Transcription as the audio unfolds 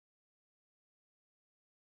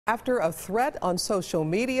After a threat on social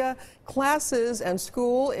media, classes and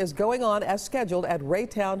school is going on as scheduled at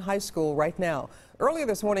Raytown High School right now. Earlier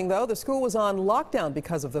this morning, though, the school was on lockdown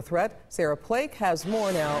because of the threat. Sarah Plake has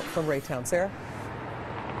more now from Raytown. Sarah?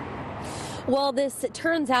 Well, this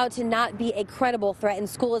turns out to not be a credible threat, and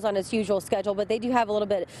school is on its usual schedule, but they do have a little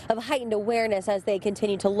bit of heightened awareness as they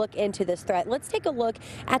continue to look into this threat. Let's take a look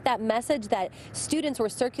at that message that students were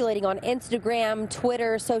circulating on Instagram,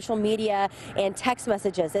 Twitter, social media, and text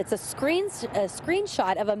messages. It's a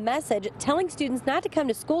screenshot of a message telling students not to come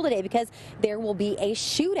to school today because there will be a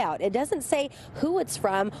shootout. It doesn't say who it's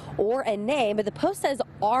from or a name, but the post says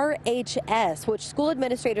RHS, which school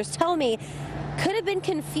administrators tell me could have been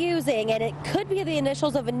confusing, and it could be the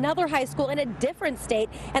initials of another high school in a different state,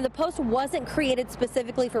 and the post wasn't created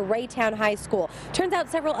specifically for Raytown High School. Turns out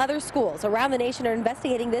several other schools around the nation are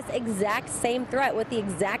investigating this exact same threat with the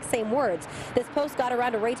exact same words. This post got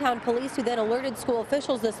around to Raytown police, who then alerted school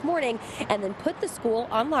officials this morning and then put the school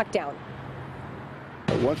on lockdown.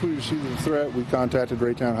 Once we received the threat, we contacted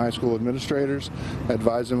Raytown High School administrators,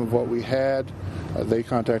 advised them of what we had. They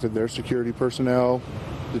contacted their security personnel,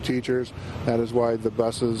 the teachers. That is why the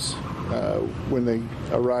buses, when they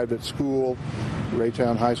arrived at school,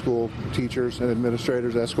 Raytown High School teachers and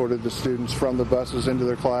administrators escorted the students from the buses into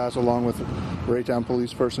their class along with Raytown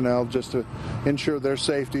police personnel just to ensure their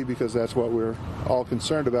safety, because that's what we're all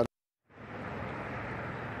concerned about.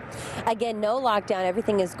 Again, no lockdown.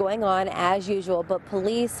 Everything is going on as usual, but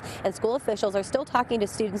police and school officials are still talking to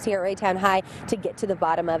students here at Raytown High to get to the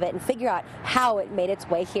bottom of it and figure out how it made its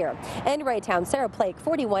way here. In Raytown, Sarah Plake,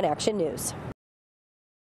 41 Action News.